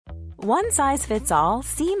One size fits all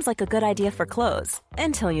seems like a good idea for clothes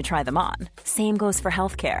until you try them on. Same goes for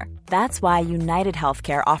healthcare. That's why United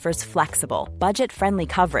Healthcare offers flexible, budget-friendly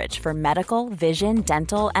coverage for medical, vision,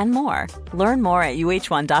 dental, and more. Learn more at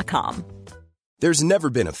uh1.com. There's never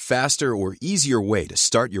been a faster or easier way to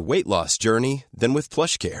start your weight loss journey than with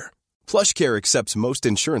PlushCare. PlushCare accepts most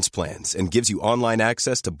insurance plans and gives you online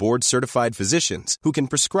access to board-certified physicians who can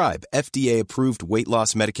prescribe FDA-approved weight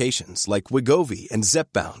loss medications like Wegovy and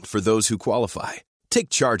Zepbound for those who qualify. Take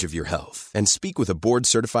charge of your health and speak with a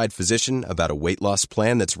board-certified physician about a weight loss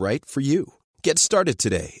plan that's right for you. Get started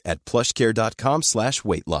today at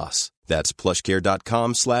plushcare.com/weight loss. That's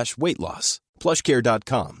plushcare.com/weight loss.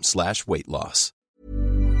 plushcare.com/weight loss.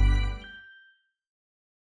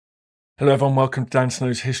 Hello everyone, welcome to Dan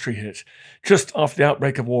Snow's History Hit. Just after the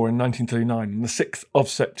outbreak of war in 1939, on the 6th of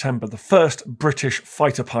September, the first British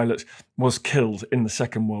fighter pilot was killed in the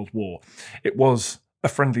Second World War. It was a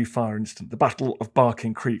friendly fire incident, the Battle of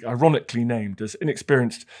Barking Creek, ironically named as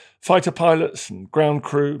inexperienced fighter pilots and ground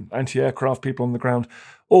crew, anti-aircraft people on the ground,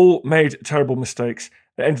 all made terrible mistakes.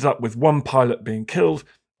 It ended up with one pilot being killed,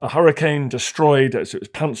 a Hurricane destroyed as it was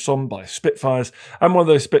pounced on by Spitfires, and one of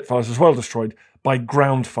those Spitfires was well destroyed by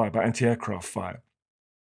ground fire, by anti-aircraft fire.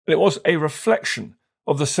 And it was a reflection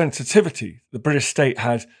of the sensitivity the British state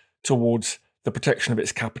had towards the protection of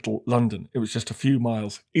its capital, London. It was just a few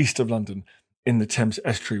miles east of London in the Thames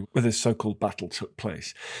estuary where this so-called battle took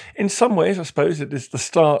place. In some ways, I suppose, it is the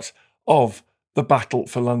start of the battle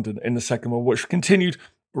for London in the Second World War, which continued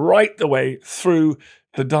right the way through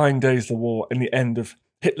the dying days of the war and the end of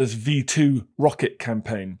Hitler's V2 rocket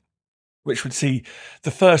campaign, which would see the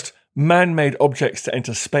first man-made objects to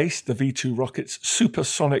enter space, the V2 rockets,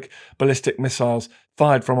 supersonic ballistic missiles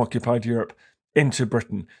fired from occupied Europe into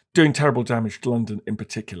Britain, doing terrible damage to London in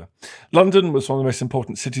particular. London was one of the most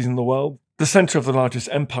important cities in the world, the centre of the largest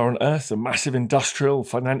empire on earth, a massive industrial,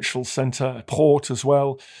 financial centre, a port as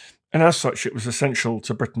well, and as such it was essential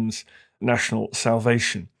to Britain's national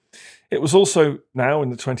salvation. It was also now in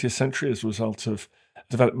the 20th century, as a result of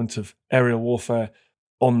development of aerial warfare,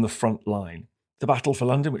 on the front line. The Battle for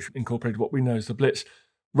London, which incorporated what we know as the Blitz,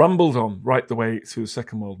 rumbled on right the way through the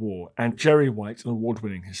Second World War. And Jerry White, an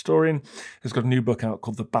award-winning historian, has got a new book out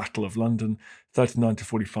called The Battle of London, 39 to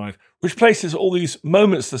 45, which places all these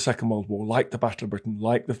moments of the Second World War, like the Battle of Britain,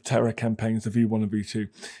 like the terror campaigns, the V1 and V2,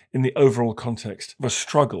 in the overall context of a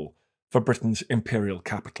struggle for Britain's imperial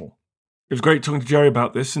capital. It was great talking to Jerry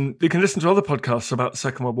about this, and you can listen to other podcasts about the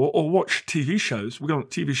Second World War or watch TV shows. We've got a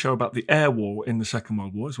TV show about the air war in the Second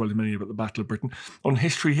World War, as well as many about the Battle of Britain, on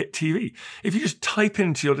History Hit TV. If you just type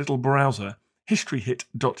into your little browser,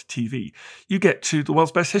 historyhit.tv, you get to the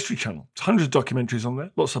world's best history channel. There's hundreds of documentaries on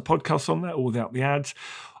there, lots of podcasts on there, all without the ads,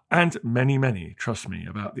 and many, trust me,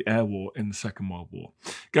 about the air war in the Second World War.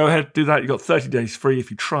 Go ahead, do that. You've got 30 days free.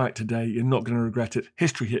 If you try it today, you're not going to regret it.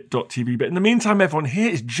 Historyhit.tv. But in the meantime, everyone,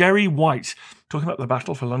 here is Jerry White talking about the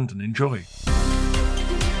Battle for London. Enjoy.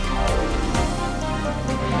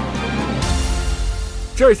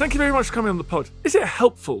 Jerry, thank you very much for coming on the pod. Is it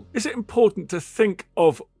helpful? Is it important to think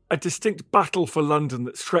of a distinct battle for London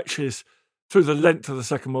that stretches through the length of the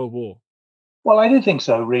Second World War? Well, I don't think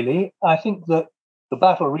so, really. I think that the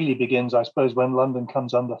battle really begins, I suppose, when London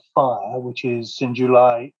comes under fire, which is in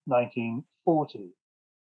July 1940.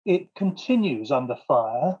 It continues under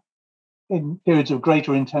fire in periods of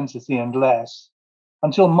greater intensity and less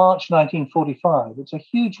until March 1945. It's a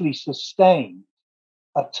hugely sustained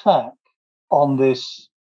attack on this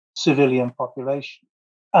civilian population.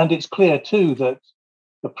 And it's clear, too, that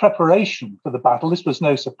the preparation for the battle, this was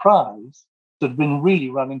no surprise, had been really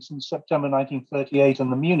running since September 1938 and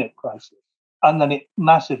the Munich crisis. And then it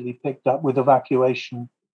massively picked up with evacuation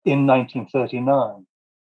in 1939.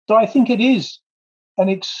 So I think it is an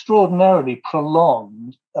extraordinarily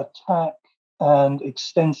prolonged attack and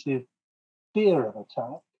extensive fear of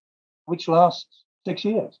attack, which lasts 6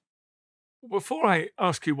 years. Before I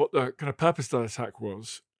ask you what the kind of purpose of that attack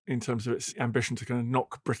was, in terms of its ambition to kind of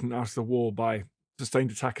knock Britain out of the war by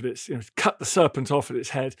sustained attack at its, cut the serpent off at its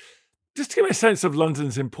head, just to give me a sense of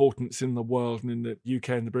London's importance in the world and in the UK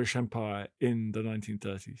and the British Empire in the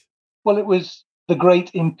 1930s. Well, it was the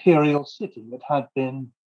great imperial city. It had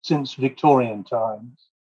been since Victorian times.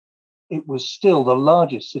 It was still the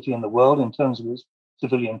largest city in the world in terms of its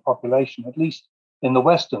civilian population, at least in the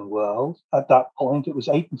Western world. At that point, it was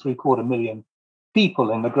 8.75 million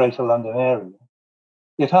people in the Greater London area.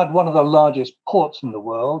 It had one of the largest ports in the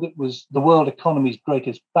world. It was the world economy's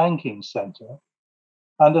greatest banking centre.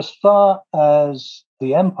 And as far as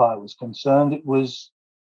the empire was concerned, it was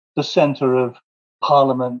the centre of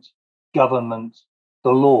parliament, government,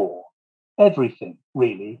 the law. everything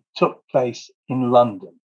really took place in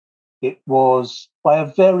London. It was, by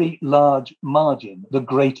a very large margin, the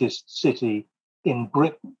greatest city in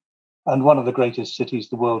Britain and one of the greatest cities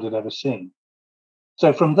the world had ever seen.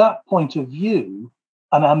 So from that point of view,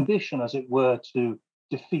 an ambition, as it were, to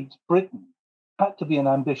defeat Britain had to be an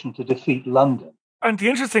ambition to defeat London. And the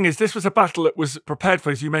interesting thing is this was a battle that was prepared for,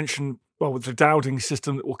 as you mentioned, well, with the Dowding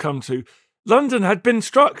system that we'll come to. London had been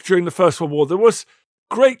struck during the First World War. There was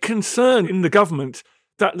great concern in the government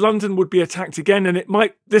that London would be attacked again, and it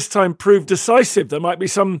might this time prove decisive. There might be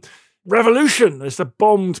some revolution as the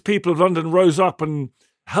bombed people of London rose up and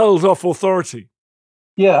held off authority.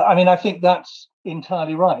 Yeah, I mean, I think that's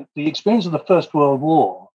entirely right. The experience of the First World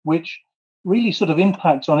War, which really sort of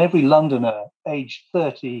impacts on every Londoner aged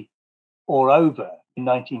 30 or over in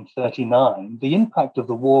 1939, the impact of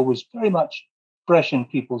the war was very much fresh in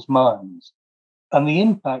people's minds. And the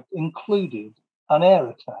impact included an air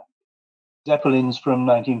attack. Zeppelins from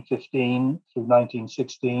 1915 through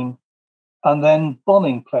 1916, and then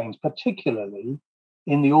bombing planes, particularly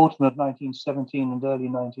in the autumn of 1917 and early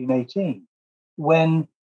 1918, when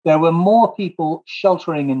there were more people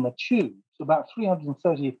sheltering in the tubes. About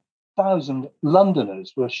 330,000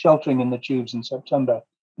 Londoners were sheltering in the tubes in September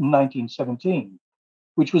 1917,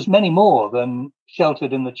 which was many more than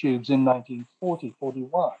sheltered in the tubes in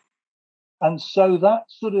 1940-41. And so that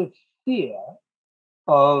sort of fear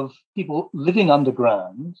of people living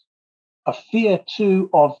underground, a fear too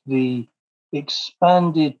of the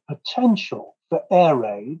expanded potential for air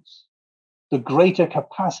raids, the greater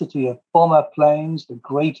capacity of bomber planes, the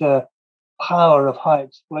greater power of high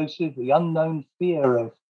explosive, the unknown fear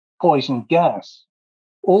of poison gas,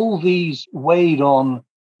 all these weighed on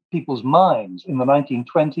people's minds in the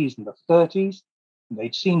 1920s and the 30s.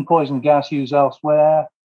 They'd seen poison gas used elsewhere,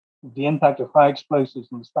 the impact of high explosives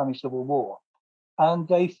in the Spanish Civil War. And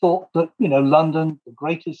they thought that, London, the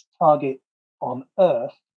greatest target on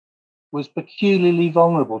earth, was peculiarly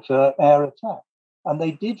vulnerable to air attack. And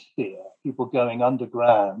they did fear people going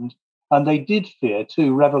underground. And they did fear,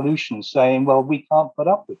 too, revolution, saying, well, we can't put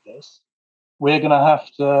up with this. We're going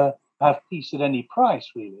to have peace at any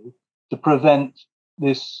price, really, to prevent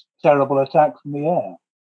this terrible attack from the air.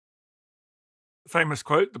 Famous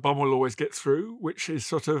quote, the bomb will always get through, which is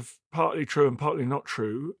sort of partly true and partly not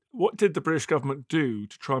true. What did the British government do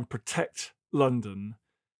to try and protect London,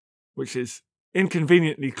 which is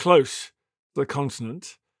inconveniently close to the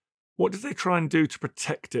continent? What did they try and do to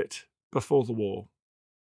protect it before the war?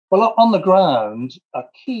 Well, on the ground, a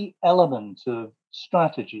key element of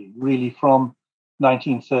strategy, really from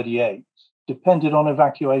 1938, depended on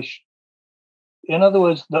evacuation. In other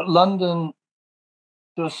words, that London,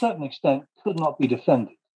 to a certain extent, could not be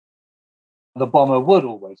defended. The bomber would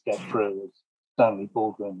always get through, as Stanley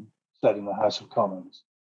Baldwin said in the House of Commons.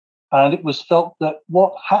 And it was felt that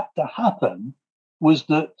what had to happen was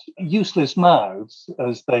that useless mouths,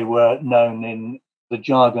 as they were known in the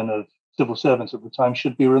jargon of civil servants at the time,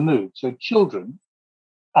 should be removed. So children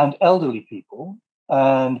and elderly people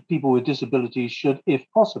and people with disabilities should, if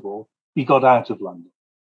possible, be got out of London.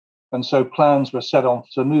 And so plans were set on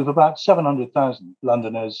to move about 700,000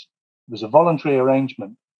 Londoners. It was a voluntary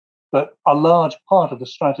arrangement, but a large part of the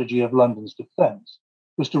strategy of London's defence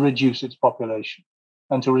was to reduce its population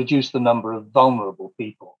and to reduce the number of vulnerable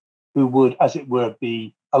people who would, as it were,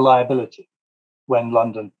 be a liability when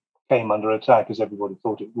London came under attack, as everybody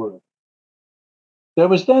thought it would. There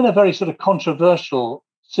was then a very sort of controversial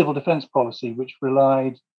civil defence policy which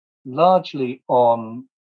relied largely on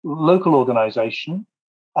local organisation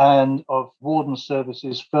and of warden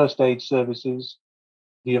services, first aid services,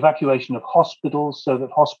 the evacuation of hospitals so that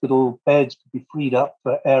hospital beds could be freed up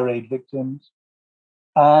for air raid victims,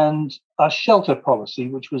 and a shelter policy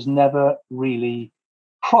which was never really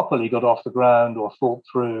properly got off the ground or thought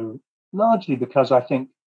through, largely because I think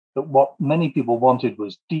that what many people wanted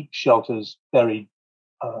was deep shelters buried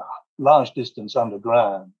a large distance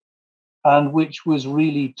underground, and which was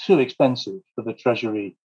really too expensive for the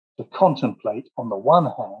Treasury to contemplate on the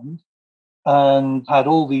one hand, and had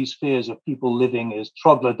all these fears of people living as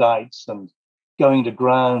troglodytes and going to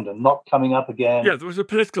ground and not coming up again. Yeah, there was a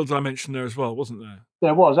political dimension there as well, wasn't there?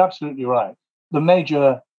 There was, absolutely right. The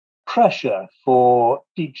major pressure for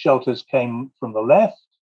deep shelters came from the left,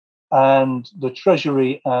 and the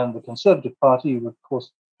Treasury and the Conservative Party, who were, of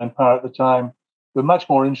course, in power at the time, were much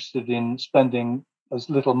more interested in spending as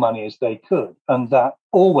little money as they could. And that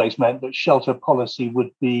always meant that shelter policy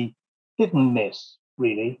would be hit and miss,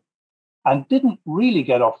 really, and didn't really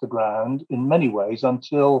get off the ground in many ways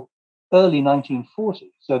until early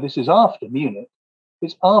 1940. So this is after Munich.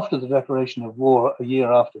 It's after the declaration of war, a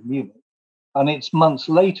year after Munich. And it's months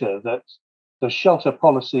later that the shelter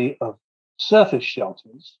policy of surface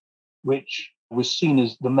shelters, which was seen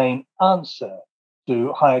as the main answer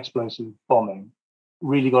to high explosive bombing,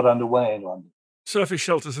 really got underway in London. Surface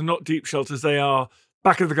shelters are not deep shelters. They are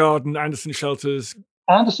back of the garden, Anderson shelters.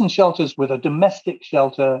 Anderson shelters with a domestic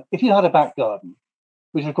shelter, if you had a back garden,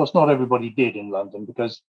 which of course not everybody did in London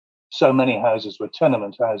because so many houses were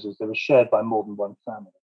tenement houses, they were shared by more than one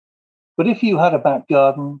family. But if you had a back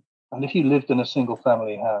garden and if you lived in a single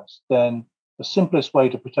family house, then the simplest way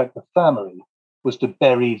to protect the family was to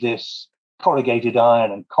bury this corrugated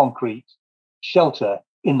iron and concrete shelter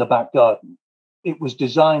in the back garden. It was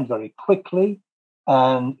designed very quickly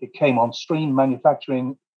and it came on stream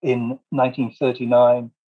manufacturing in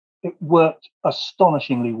 1939. It worked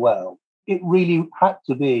astonishingly well. It really had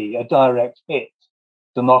to be a direct hit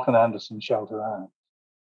to knock an Anderson shelter out.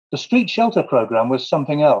 The street shelter program was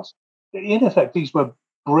something else. In effect, these were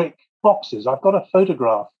brick boxes. I've got a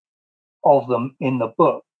photograph of them in the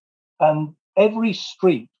book. And every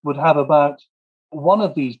street would have about one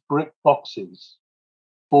of these brick boxes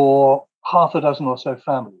for half a dozen or so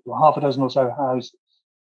families, or half a dozen or so houses,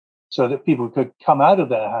 so that people could come out of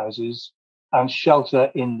their houses and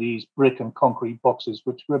shelter in these brick and concrete boxes,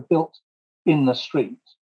 which were built in the street.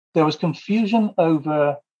 There was confusion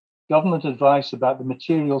over government advice about the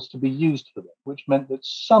materials to be used for them, which meant that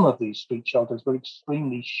some of these street shelters were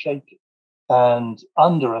extremely shaky. And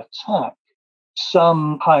under attack,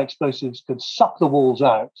 some high explosives could suck the walls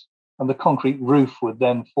out, and the concrete roof would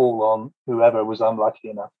then fall on whoever was unlucky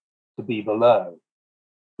enough to be below.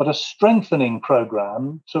 But a strengthening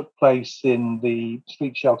program took place in the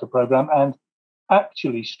street shelter program, and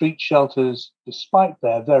actually street shelters, despite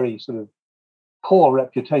their very sort of poor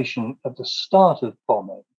reputation at the start of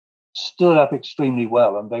bombing, stood up extremely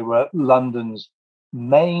well, and they were London's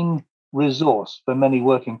main resource for many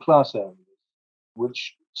working class areas,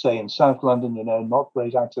 which, say, in South London, not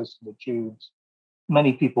great access to the tubes.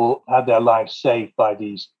 Many people had their lives saved by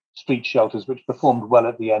these street shelters, which performed well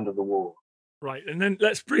at the end of the war. Right. And then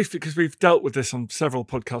let's briefly, because we've dealt with this on several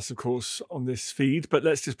podcasts, of course, on this feed, but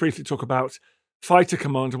let's just briefly talk about Fighter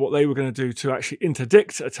Command and what they were going to do to actually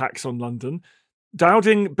interdict attacks on London.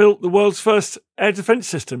 Dowding built the world's first air defence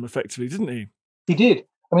system, effectively, didn't he? He did.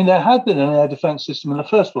 I mean, there had been an air defence system in the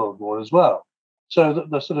First World War as well. So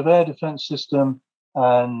the sort of air defence system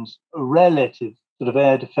and relative sort of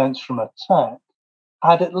air defence from attack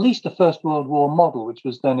had at least a First World War model, which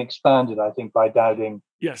was then expanded, I think, by Dowding.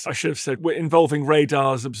 Yes, I should have said, involving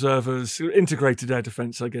radars, observers, integrated air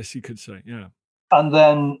defence, I guess you could say, yeah. And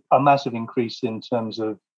then a massive increase in terms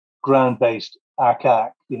of ground-based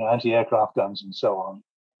ACAC, anti-aircraft guns and so on,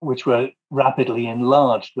 which were rapidly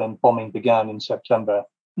enlarged when bombing began in September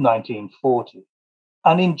 1940.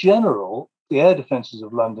 And in general, the air defences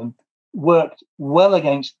of London worked well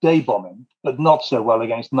against day bombing, but not so well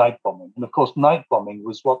against night bombing. And of course, night bombing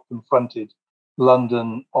was what confronted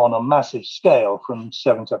London on a massive scale from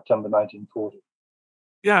 7 September 1940.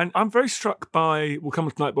 Yeah, and I'm very struck by, we'll come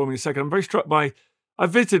to night bombing in a second, I'm very struck by, I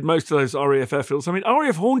visited most of those RAF airfields. I mean,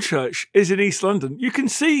 RAF Hornchurch is in East London. You can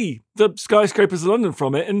see the skyscrapers of London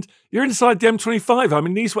from it, and you're inside the M25. I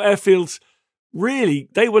mean, these were airfields, really,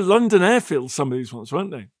 they were London airfields, some of these ones,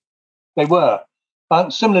 weren't they? They were.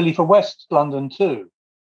 Similarly for West London too,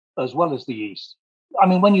 as well as the East. I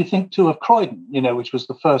mean, when you think too of Croydon, which was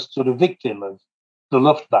the first sort of victim of the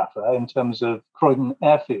Luftwaffe in terms of Croydon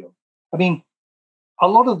airfield. I mean, a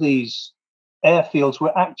lot of these airfields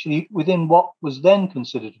were actually within what was then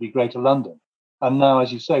considered to be Greater London, and now,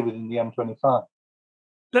 as you say, within the M25.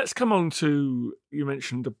 Let's come on to, you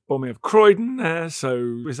mentioned the bombing of Croydon there,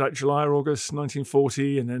 so was that July or August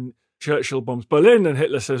 1940, and then Churchill bombs Berlin, and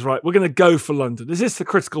Hitler says, right, we're going to go for London. Is this the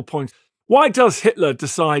critical point? Why does Hitler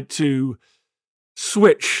decide to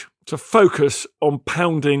switch to focus on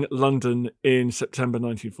pounding London in September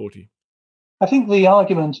 1940? I think the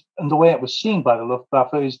argument and the way it was seen by the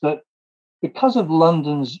Luftwaffe is that because of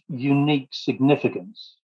London's unique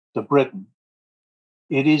significance to Britain,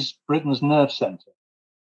 it is Britain's nerve centre.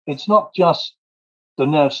 It's not just the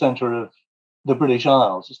nerve centre of the British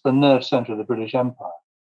Isles, it's the nerve centre of the British Empire.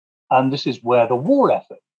 And this is where the war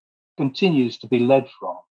effort continues to be led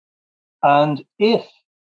from. And if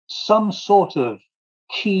some sort of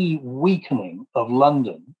key weakening of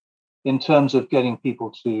London in terms of getting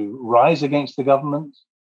people to rise against the government,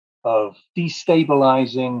 of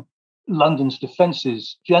destabilizing London's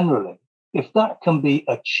defences generally, if that can be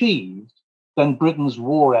achieved, then Britain's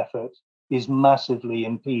war effort is massively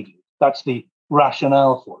impeded. That's the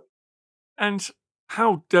rationale for it. And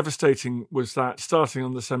how devastating was that, starting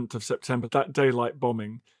on the 7th of September, that daylight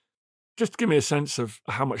bombing? Just give me a sense of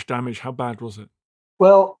how much damage, how bad was it?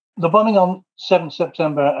 Well, The bombing on 7th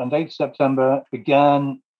September and 8th September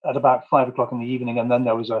began at about 5 o'clock in the evening, and then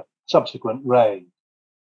there was a subsequent raid.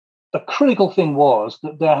 The critical thing was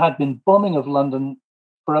that there had been bombing of London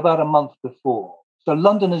for about a month before. So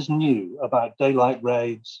Londoners knew about daylight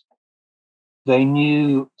raids. They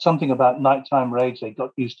knew something about nighttime raids. They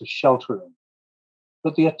got used to sheltering.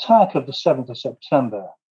 But the attack of the 7th of September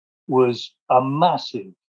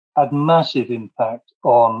had massive impact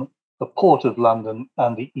on the Port of London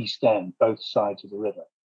and the East End, both sides of the river.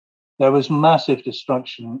 There was massive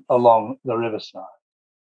destruction along the riverside.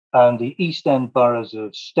 And the East End boroughs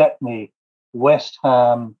of Stepney, West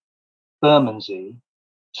Ham, Bermondsey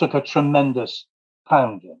took a tremendous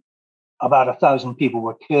pounding. About 1,000 people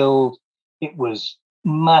were killed. It was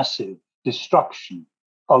massive destruction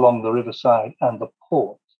along the riverside and the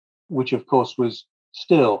port, which of course was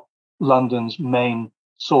still London's main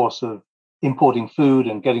source of importing food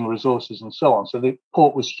and getting resources and so on. So the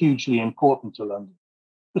port was hugely important to London.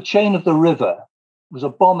 The chain of the river was a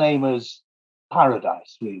bomb aimer's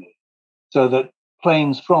paradise, really, so that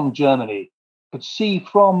planes from Germany could see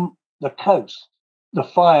from the coast the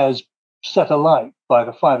fires set alight by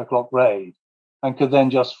the 5 o'clock raid and could then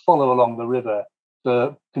just follow along the river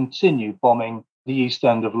to continue bombing the East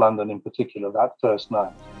End of London in particular that first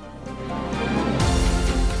night.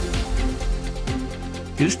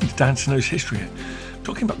 You're listening to Dan Snow's History Hit,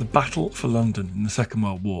 talking about the battle for London in the Second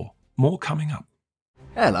World War. More coming up.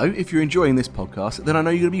 Hello, if you're enjoying this podcast, then I know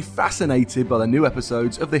you're going to be fascinated by the new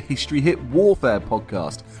episodes of the History Hit Warfare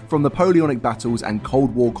podcast, from Napoleonic battles and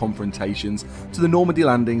Cold War confrontations to the Normandy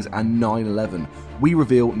landings and 9/11. We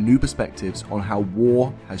reveal new perspectives on how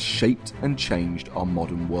war has shaped and changed our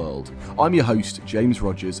modern world. I'm your host, James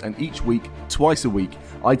Rogers, and each week, twice a week,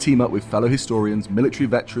 I team up with fellow historians, military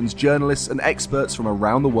veterans, journalists, and experts from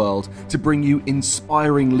around the world to bring you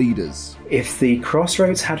inspiring leaders. If the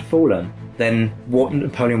crossroads had fallen, then what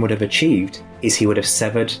Napoleon would have achieved is he would have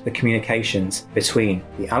severed the communications between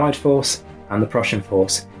the Allied force and the Prussian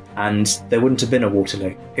force, and there wouldn't have been a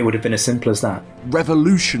Waterloo. It would have been as simple as that.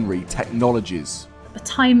 Revolutionary technologies. At the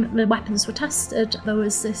time the weapons were tested, there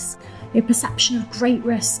was this perception of great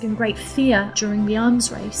risk and great fear during the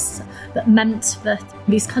arms race that meant that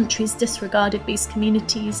these countries disregarded these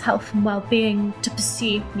communities' health and well-being to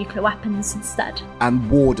pursue nuclear weapons instead. And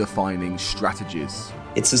war-defining strategies.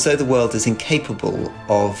 It's as though the world is incapable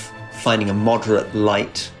of finding a moderate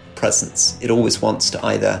light presence. It always wants to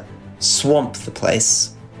either swamp the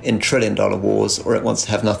place in trillion-dollar wars, or it wants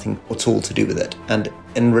to have nothing at all to do with it. And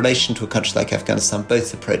in relation to a country like Afghanistan,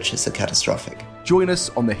 both approaches are catastrophic. Join us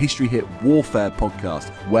on the History Hit Warfare podcast,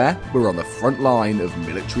 where we're on the front line of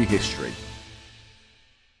military history.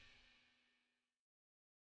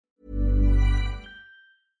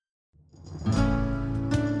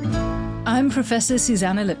 I'm Professor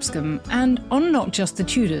Susanna Lipscomb, and on Not Just the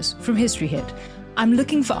Tudors from History Hit, I'm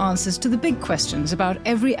looking for answers to the big questions about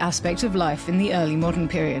every aspect of life in the early modern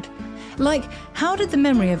period. Like, how did the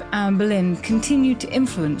memory of Anne Boleyn continue to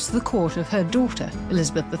influence the court of her daughter,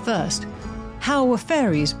 Elizabeth I? How were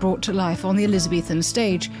fairies brought to life on the Elizabethan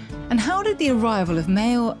stage? And how did the arrival of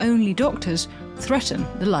male-only doctors threaten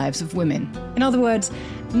the lives of women? In other words,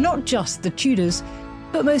 not just the Tudors,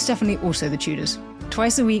 but most definitely also the Tudors.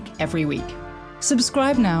 Twice a week, every week.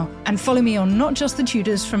 Subscribe now and follow me on Not Just the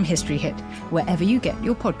Tudors from History Hit, wherever you get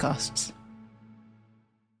your podcasts.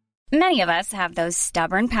 Many of us have those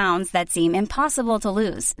stubborn pounds that seem impossible to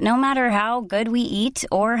lose, no matter how good we eat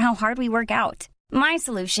or how hard we work out. My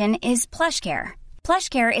solution is PlushCare.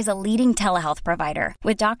 PlushCare is a leading telehealth provider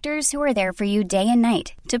with doctors who are there for you day and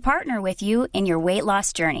night to partner with you in your weight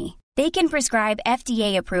loss journey. They can prescribe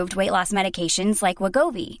FDA-approved weight loss medications like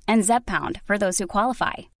Wegovy and Zepbound for those who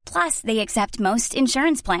qualify. Plus, they accept most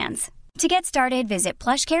insurance plans. To get started, visit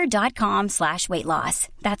plushcare.com/weightloss.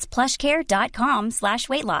 That's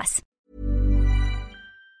plushcare.com/weightloss.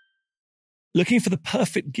 Looking for the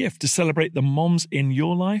perfect gift to celebrate the moms in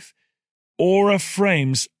your life? Aura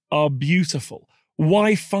frames are beautiful,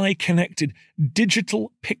 Wi-Fi connected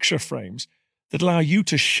digital picture frames that allow you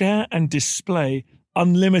to share and display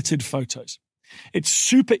unlimited photos. It's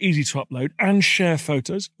super easy to upload and share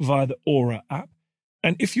photos via the Aura app.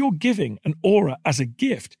 And if you're giving an Aura as a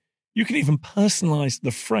gift, you can even personalize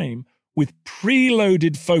the frame with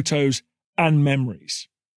preloaded photos and memories.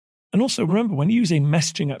 And also remember, when using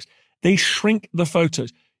messaging apps, they shrink the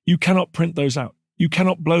photos. You cannot print those out. You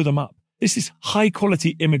cannot blow them up. This is high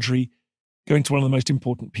quality imagery going to one of the most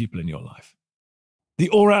important people in your life. The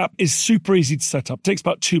Aura app is super easy to set up. It takes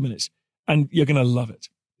about 2 minutes and you're going to love it.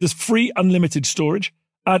 There's free unlimited storage,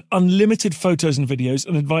 add unlimited photos and videos,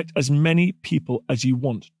 and invite as many people as you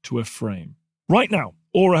want to a frame. Right now,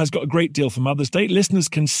 Aura has got a great deal for Mother's Day. Listeners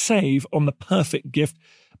can save on the perfect gift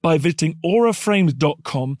by visiting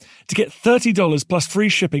auraframes.com to get $30 plus free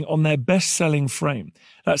shipping on their best-selling frame.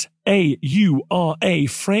 That's AURA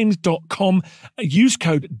frames.com. Use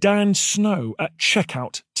code DANSNOW at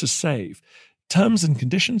checkout to save. Terms and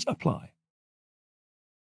conditions apply.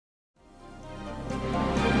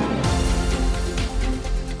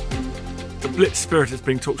 The Blitz spirit is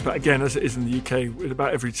being talked about again, as it is in the UK, in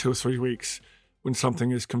about every 2 or 3 weeks when something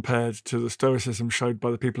is compared to the stoicism showed by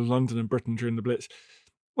the people of London and Britain during the Blitz.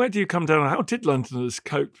 Where do you come down on how did Londoners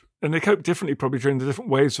cope? And they coped differently probably during the different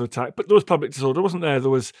waves of attack, but there was public disorder, wasn't there? There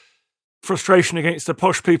was frustration against the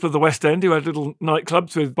posh people of the West End who had little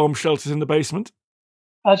nightclubs with bomb shelters in the basement.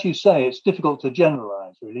 As you say, it's difficult to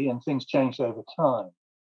generalise, really, and things changed over time.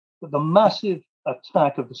 But the massive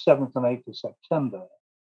attack of the 7th and 8th of September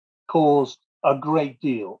caused a great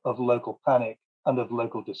deal of local panic and of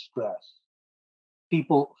local distress.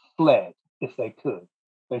 People fled if they could.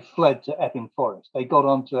 They fled to Epping Forest. They got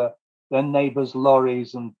onto their neighbours'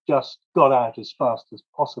 lorries and just got out as fast as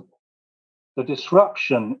possible. The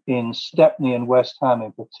disruption in Stepney and West Ham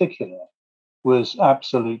in particular was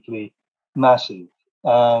absolutely massive,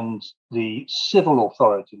 and the civil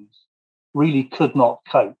authorities really could not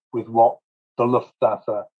cope with what the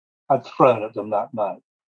Luftwaffe had thrown at them that night.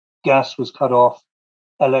 Gas was cut off,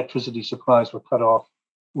 electricity supplies were cut off,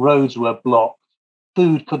 roads were blocked,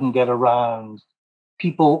 food couldn't get around,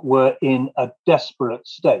 people were in a desperate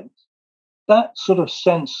state. That sort of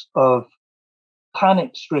sense of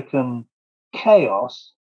panic-stricken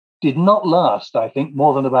chaos did not last, I think,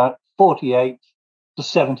 more than about 48 to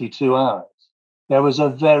 72 hours. There was a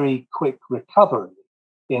very quick recovery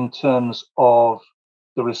in terms of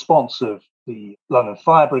the response of the London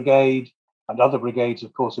Fire Brigade, and other brigades,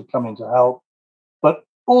 of course, had come in to help. But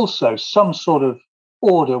also some sort of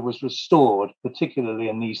order was restored, particularly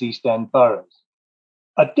in these East End boroughs.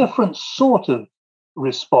 A different sort of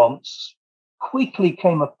response quickly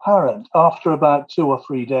came apparent after about 2 or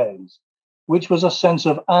 3 days, which was a sense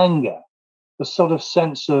of anger, the sort of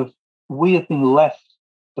sense of we have been left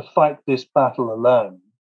to fight this battle alone.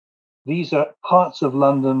 These are parts of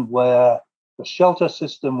London where the shelter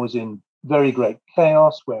system was in very great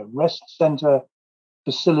chaos, where rest centre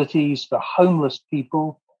facilities for homeless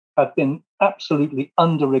people had been absolutely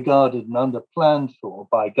underregarded and underplanned for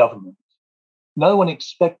by government. No one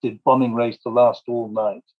expected bombing raids to last all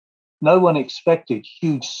night. No one expected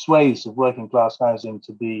huge swathes of working class housing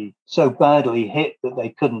to be so badly hit that they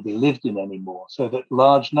couldn't be lived in anymore, so that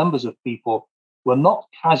large numbers of people were not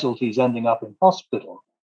casualties ending up in hospital,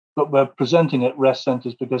 but were presenting at rest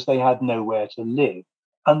centres because they had nowhere to live.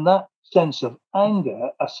 And that sense of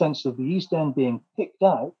anger, a sense of the East End being picked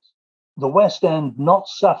out, the West End not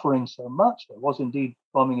suffering so much. There was indeed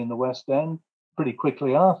bombing in the West End pretty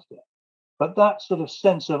quickly after. But that sort of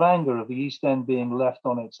sense of anger of the East End being left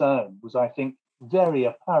on its own was, I think, very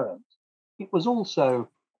apparent. It was also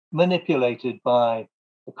manipulated by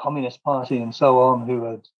the Communist Party and so on, who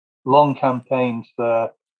had long campaigned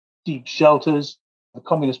for deep shelters. The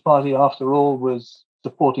Communist Party, after all, was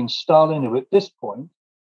supporting Stalin, who at this point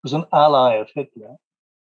was an ally of Hitler.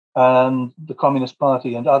 And the Communist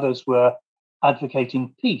Party and others were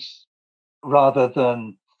advocating peace rather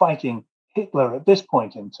than fighting Hitler at this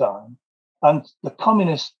point in time. And the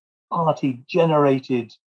Communist Party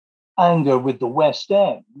generated anger with the West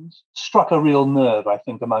End, struck a real nerve, I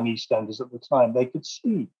think, among East Enders at the time. They could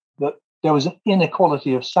see that there was an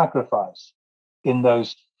inequality of sacrifice in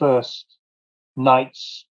those first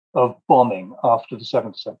nights of bombing after the 7th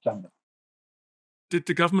of September. Did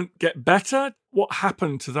the government get better? What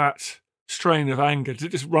happened to that strain of anger? Did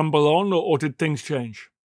it just rumble on, or did things change?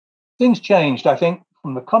 Things changed, I think,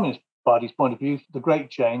 from the Communist Party's point of view. The great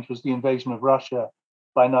change was the invasion of Russia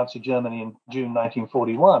by Nazi Germany in June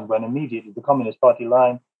 1941, when immediately the Communist Party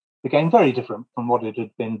line became very different from what it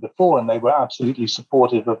had been before, and they were absolutely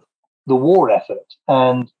supportive of the war effort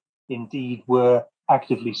and indeed were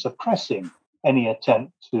actively suppressing any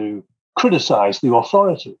attempt to criticize the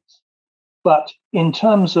authorities. But in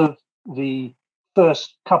terms of the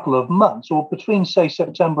first couple of months, or between, say,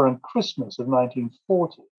 September and Christmas of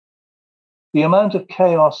 1940, the amount of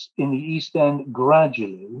chaos in the East End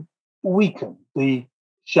gradually weakened. The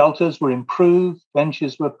shelters were improved,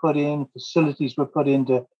 benches were put in, facilities were put in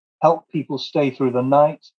to help people stay through the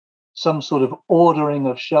night, some sort of ordering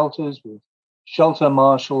of shelters with shelter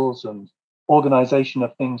marshals and organization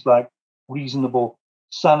of things like reasonable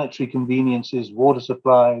sanitary conveniences, water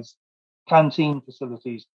supplies, canteen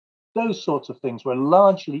facilities. Those sorts of things were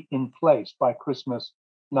largely in place by Christmas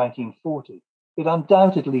 1940. It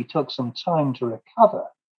undoubtedly took some time to recover.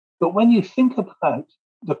 But when you think about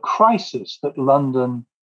the crisis that London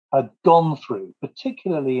had gone through,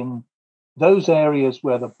 particularly in those areas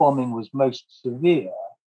where the bombing was most severe,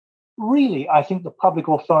 really, I think the public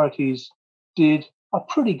authorities did a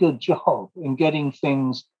pretty good job in getting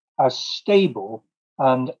things as stable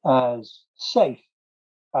and as safe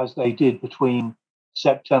as they did between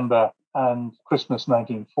September and Christmas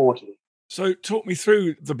 1940. So talk me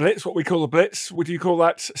through the Blitz, what we call the Blitz. Would you call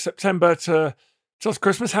that September to just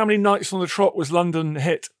Christmas? How many nights on the trot was London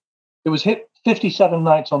hit? It was hit 57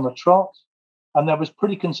 nights on the trot, and there was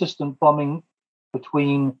pretty consistent bombing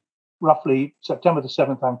between roughly September the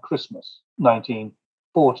 7th and Christmas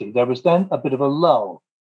 1940. There was then a bit of a lull,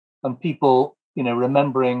 and people,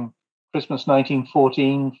 remembering Christmas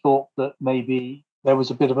 1914, thought that maybe there was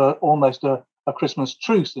a bit of almost a Christmas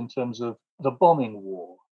truce in terms of the bombing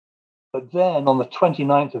war. But then on the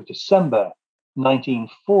 29th of December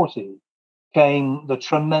 1940 came the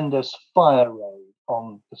tremendous fire raid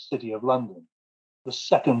on the City of London, the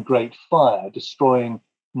second great fire, destroying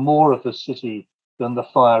more of the city than the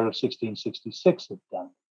fire of 1666 had done,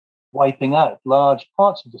 wiping out large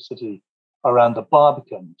parts of the city around the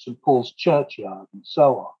Barbican, St. Paul's Churchyard, and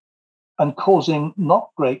so on, and causing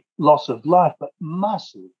not great loss of life, but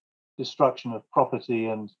massive destruction of property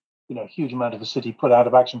and, a huge amount of the city put out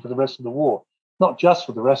of action for the rest of the war, not just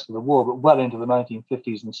for the rest of the war, but well into the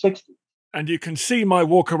 1950s and 60s. And you can see my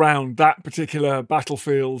walk around that particular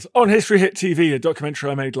battlefield on History Hit TV, a documentary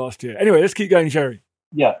I made last year. Anyway, let's keep going, Jerry.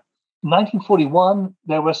 Yeah. 1941,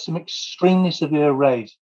 there were some extremely severe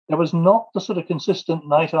raids. There was not the sort of consistent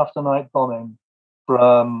night after night bombing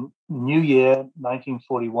from New Year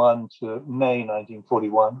 1941 to May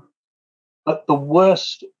 1941. But the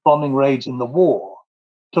worst bombing raids in the war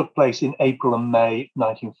took place in April and May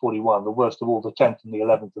 1941, the worst of all, the 10th and the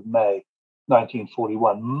 11th of May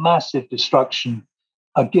 1941. Massive destruction.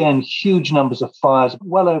 Again, huge numbers of fires,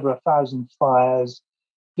 well over 1,000 fires.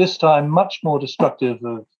 This time, much more destructive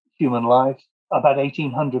of human life. About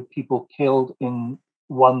 1,800 people killed in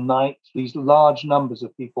one night. These large numbers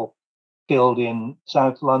of people killed in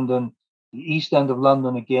South London, the East End of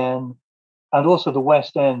London again, and also the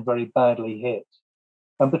West End very badly hit.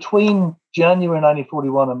 And between January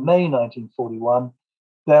 1941 and May 1941,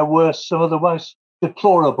 there were some of the most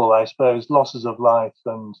deplorable, I suppose, losses of life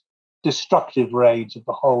and destructive raids of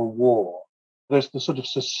the whole war. There's the sort of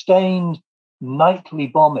sustained nightly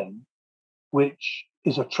bombing, which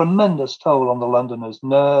is a tremendous toll on the Londoners'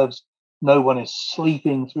 nerves. No one is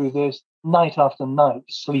sleeping through this. Night after night,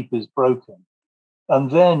 sleep is broken.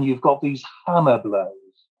 And then you've got these hammer blows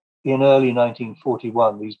in early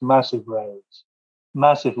 1941, these massive raids,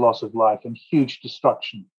 massive loss of life and huge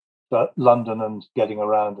destruction for London and getting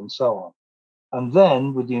around and so on. And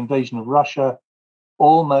then with the invasion of Russia,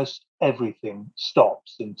 almost everything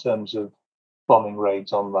stops in terms of bombing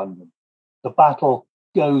raids on London. The battle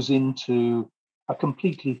goes into a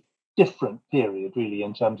completely different period, really,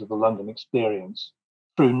 in terms of the London experience.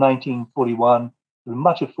 Through 1941, through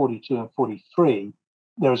much of 42 and 43,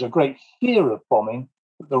 there is a great fear of bombing,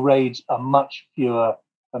 but the raids are much fewer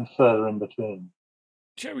and further in between.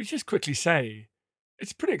 Jerry, just quickly say,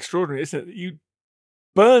 it's pretty extraordinary, isn't it, that you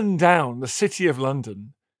burn down the City of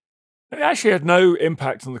London. It actually had no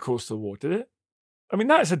impact on the course of the war, did it? I mean,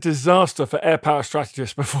 that's a disaster for air power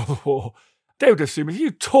strategists before the war. They would assume if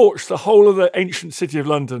you torch the whole of the ancient City of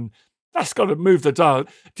London, that's got to move the dial.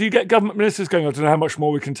 Do you get government ministers going, I don't know how much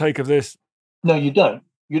more we can take of this? No, you don't.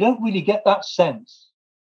 You don't really get that sense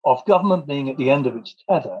of government being at the end of its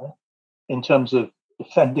tether in terms of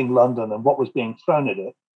defending London and what was being thrown at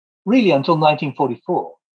it, really until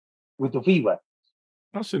 1944 with the V weapons.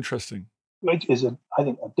 That's interesting. Which is, I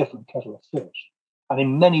think, a different kettle of fish. And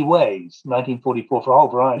in many ways, 1944, for a whole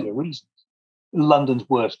variety of reasons, London's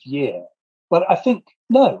worst year. But I think,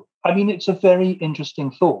 no, I mean, it's a very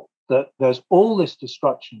interesting thought that there's all this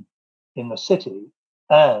destruction in the city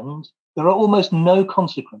and there are almost no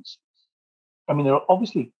consequences. I mean, there are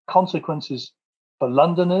obviously consequences for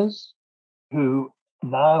Londoners who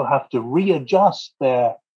now have to readjust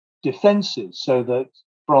their defenses so that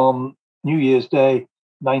from New Year's Day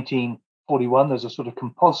 1941, there's a sort of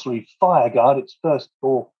compulsory fire guard. It's first of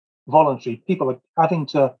all voluntary. People are having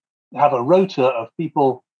to have a rota of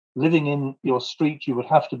people living in your street. You would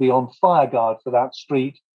have to be on fire guard for that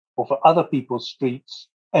street or for other people's streets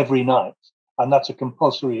every night. And that's a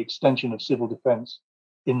compulsory extension of civil defense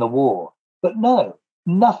in the war. But no,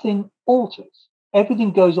 nothing alters.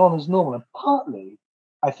 Everything goes on as normal. And partly,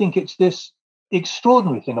 I think it's this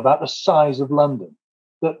extraordinary thing about the size of London,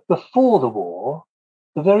 that before the war,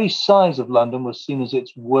 the very size of London was seen as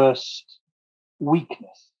its worst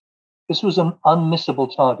weakness. This was an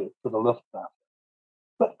unmissable target for the Luftwaffe.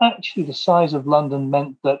 But actually, the size of London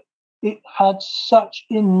meant that it had such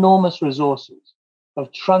enormous resources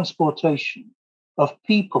of transportation, of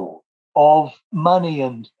people, of money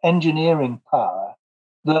and engineering power,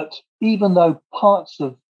 that even though parts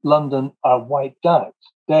of London are wiped out,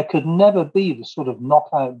 there could never be the sort of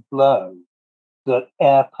knockout blow that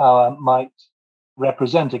air power might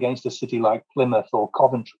represent against a city like Plymouth or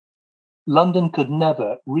Coventry. London could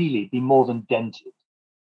never really be more than dented.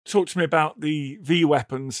 Talk to me about the V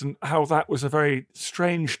weapons and how that was a very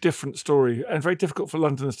strange, different story and very difficult for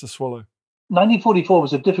Londoners to swallow. 1944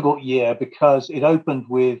 was a difficult year because it opened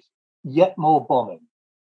with yet more bombing.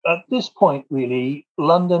 At this point, really,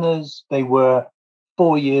 Londoners, they were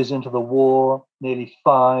 4 years into the war, nearly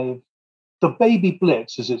 5. The baby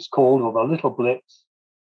blitz, as it's called, or the little blitz,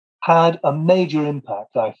 had a major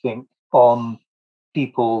impact, I think, on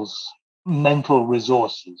people's mental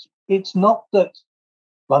resources. It's not that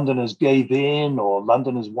Londoners gave in or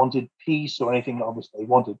Londoners wanted peace or anything. Obviously, they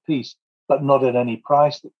wanted peace, but not at any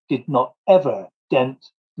price. That did not ever dent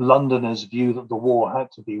Londoners' view that the war had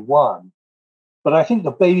to be won. But I think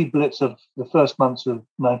the baby blitz of the first months of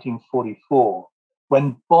 1944,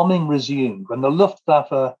 when bombing resumed, when the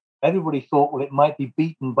Luftwaffe, everybody thought, well, it might be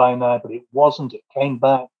beaten by now, but it wasn't. It came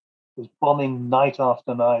back. It was bombing night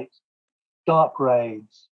after night, dark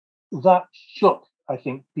raids. That shook, I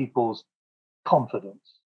think, people's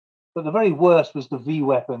confidence. But the very worst was the V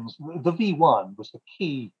weapons. The V1 was the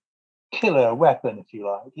key killer weapon, if you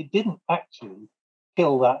like. It didn't actually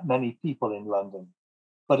kill that many people in London,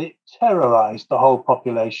 but it terrorized the whole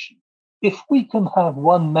population. If we can have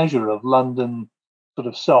one measure of London sort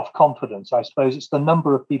of self-confidence, I suppose it's the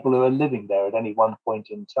number of people who are living there at any one point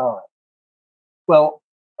in time. Well,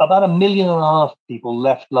 about 1.5 million people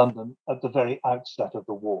left London at the very outset of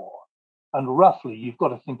the war. And roughly, you've got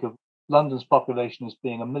to think of London's population as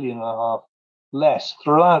being 1.5 million less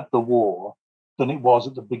throughout the war than it was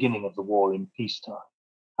at the beginning of the war in peacetime.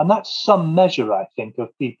 And that's some measure, I think,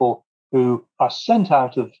 of people who are sent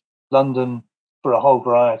out of London for a whole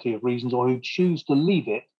variety of reasons, or who choose to leave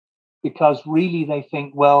it because really they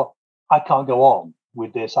think, well, I can't go on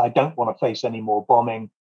with this. I don't want to face any more bombing.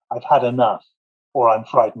 I've had enough, or I'm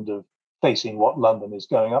frightened of facing what London is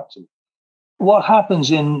going up to. What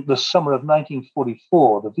happens in the summer of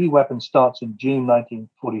 1944, the V weapon starts in June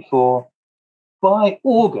 1944. By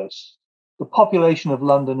August, the population of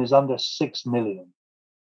London is under 6 million.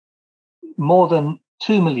 More than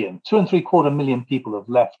 2 million, 2.75 million people have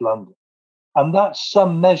left London. And that's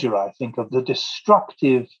some measure, I think, of the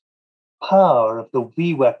destructive power of the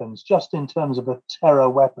V weapons, just in terms of a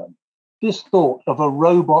terror weapon. This thought of a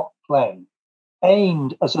robot plane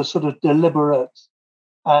aimed as a sort of deliberate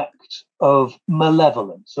act of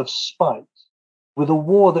malevolence, of spite, with a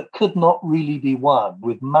war that could not really be won,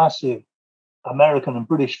 with massive American and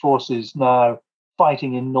British forces now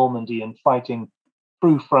fighting in Normandy and fighting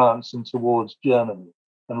through France and towards Germany,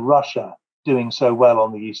 and Russia doing so well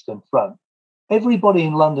on the Eastern Front. Everybody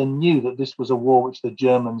in London knew that this was a war which the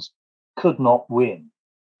Germans could not win,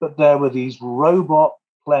 but there were these robot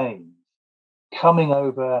planes coming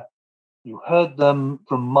over. You heard them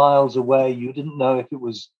from miles away. You didn't know if it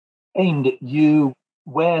was aimed at you,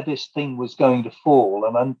 where this thing was going to fall.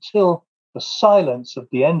 And until the silence of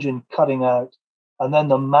the engine cutting out and then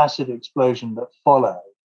the massive explosion that followed,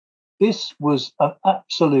 this was an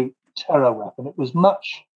absolute terror weapon. It was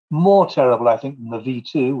much more terrible, I think, than the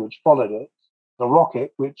V2, which followed it, the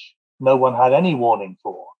rocket, which no one had any warning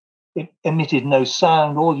for. It emitted no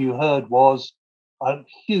sound. All you heard was a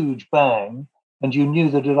huge bang, and you knew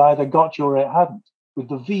that it either got you or it hadn't. With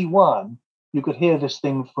the V1, you could hear this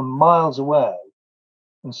thing from miles away,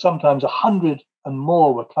 and sometimes 100 and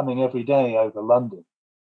more were coming every day over London.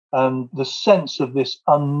 And the sense of this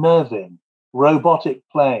unnerving robotic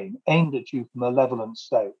plane aimed at you from a malevolent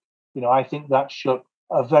state, I think that shook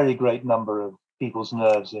a very great number of people's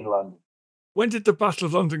nerves in London. When did the Battle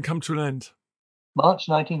of London come to an end? March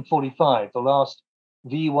 1945, the last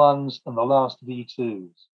V1s and the last V2s.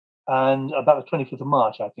 And about the 25th of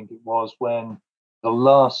March, I think it was, when the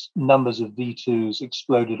last numbers of V2s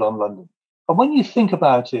exploded on London. And when you think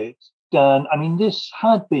about it, Dan, this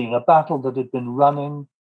had been a battle that had been running,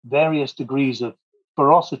 various degrees of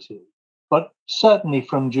ferocity, but certainly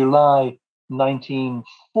from July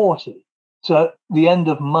 1940 to the end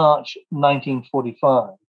of March 1945.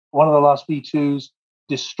 One of the last V2s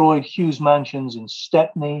destroyed Hughes mansions in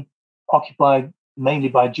Stepney, occupied mainly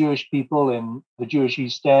by Jewish people in the Jewish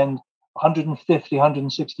East End. 150,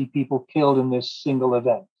 160 people killed in this single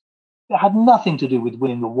event. It had nothing to do with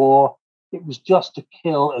winning the war. It was just to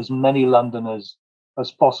kill as many Londoners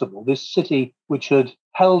as possible. This city, which had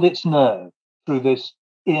held its nerve through this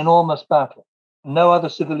enormous battle. No other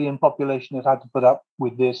civilian population had had to put up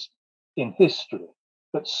with this in history.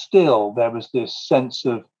 But still, there was this sense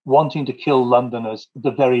of wanting to kill Londoners,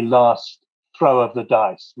 the very last throw of the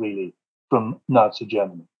dice, really, from Nazi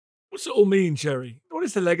Germany. What's it all mean, Jerry? What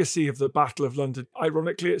is the legacy of the Battle of London?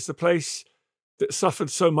 Ironically, it's the place that suffered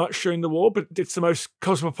so much during the war, but it's the most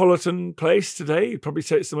cosmopolitan place today. You'd probably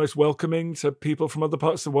say it's the most welcoming to people from other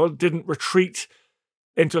parts of the world. Didn't retreat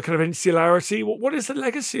into a kind of insularity. What is the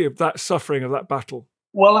legacy of that suffering, of that battle?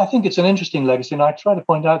 Well, I think it's an interesting legacy, and I try to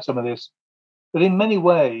point out some of this. But in many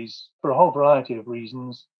ways, for a whole variety of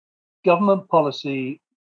reasons, government policy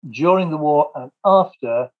during the war and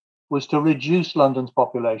after was to reduce London's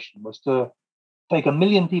population, was to take 1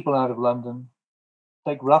 million people out of London,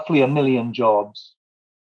 take roughly 1 million jobs.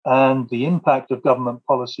 And the impact of government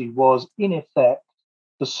policy was, in effect,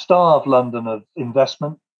 to starve London of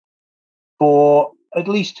investment for at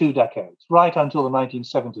least 2 decades, right until the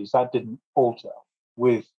 1970s. That didn't alter,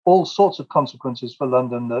 with all sorts of consequences for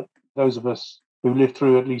London that those of us who lived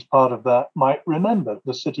through at least part of that might remember.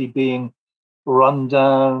 The city being run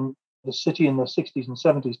down, the city in the 60s and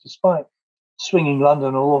 70s, despite swinging London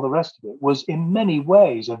and all the rest of it, was in many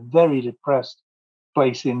ways a very depressed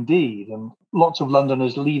place indeed, and lots of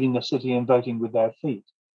Londoners leaving the city and voting with their feet.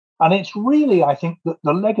 And it's really, I think, that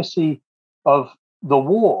the legacy of the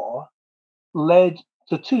war led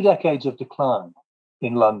to 2 decades of decline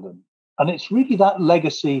in London. And it's really that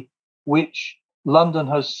legacy which London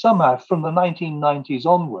has somehow, from the 1990s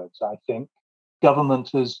onwards, I think, government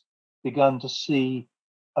has begun to see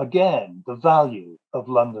again the value of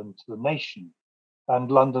London to the nation. And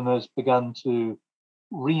London has begun to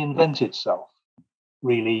reinvent itself,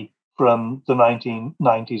 really, from the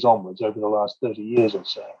 1990s onwards, over the last 30 years or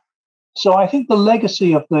so. So I think the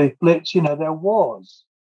legacy of the Blitz, there was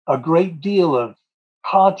a great deal of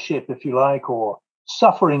hardship, if you like, or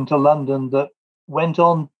suffering to London that went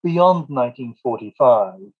on beyond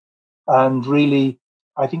 1945 and really,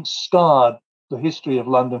 I think, scarred the history of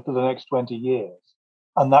London for the next 20 years.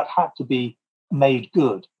 And that had to be made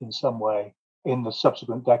good in some way in the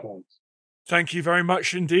subsequent decades. Thank you very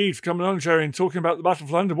much indeed for coming on, Jerry, and talking about the Battle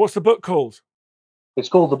of London. What's the book called? It's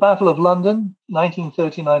called The Battle of London,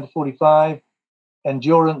 1939 to 45,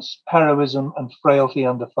 Endurance, Heroism and Frailty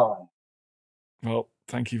Under Fire. Well,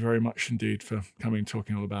 thank you very much indeed for coming and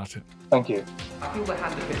talking all about it. Thank you. I feel the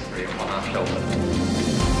hand of history upon our shoulders.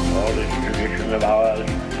 All this tradition of ours,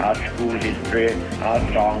 our school history, our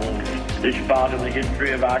songs, this part of the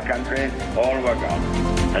history of our country, all were gone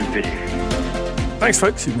and finished. Thanks,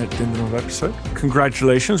 folks. You've made it in another episode.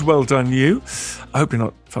 Congratulations. Well done, you. I hope you're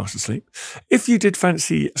not fast asleep. If you did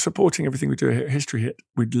fancy supporting everything we do here at History Hit,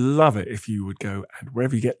 we'd love it if you would go and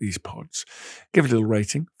wherever you get these pods, give it a little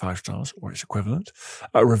rating, 5 stars or its equivalent.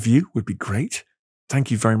 A review would be great.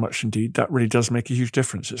 Thank you very much indeed. That really does make a huge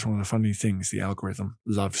difference. It's one of the funny things the algorithm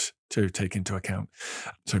loves to take into account.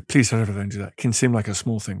 So please head over there and do that. It can seem like a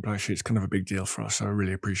small thing, but actually it's kind of a big deal for us. So I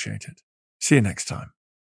really appreciate it. See you next time.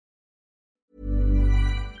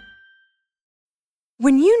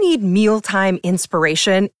 When you need mealtime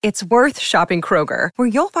inspiration, it's worth shopping Kroger, where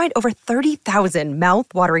you'll find over 30,000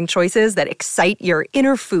 mouth-watering choices that excite your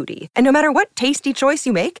inner foodie. And no matter what tasty choice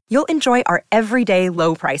you make, you'll enjoy our everyday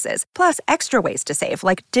low prices, plus extra ways to save,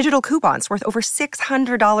 like digital coupons worth over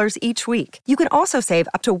 $600 each week. You can also save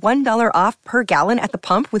up to $1 off per gallon at the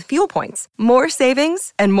pump with fuel points. More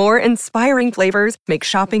savings and more inspiring flavors make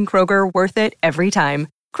shopping Kroger worth it every time.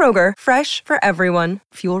 Kroger, fresh for everyone.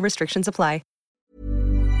 Fuel restrictions apply.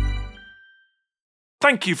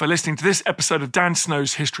 Thank you for listening to this episode of Dan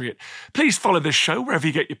Snow's History Hit. Please follow this show wherever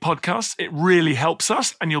you get your podcasts. It really helps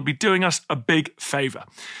us, and you'll be doing us a big favour.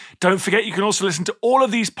 Don't forget, you can also listen to all of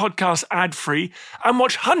these podcasts ad-free and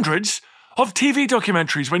watch hundreds of TV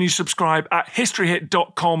documentaries when you subscribe at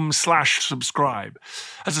historyhit.com/subscribe.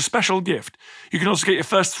 As a special gift, you can also get your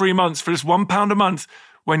first 3 months for just £1 a month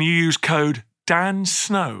when you use code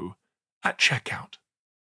DANSNOW at checkout.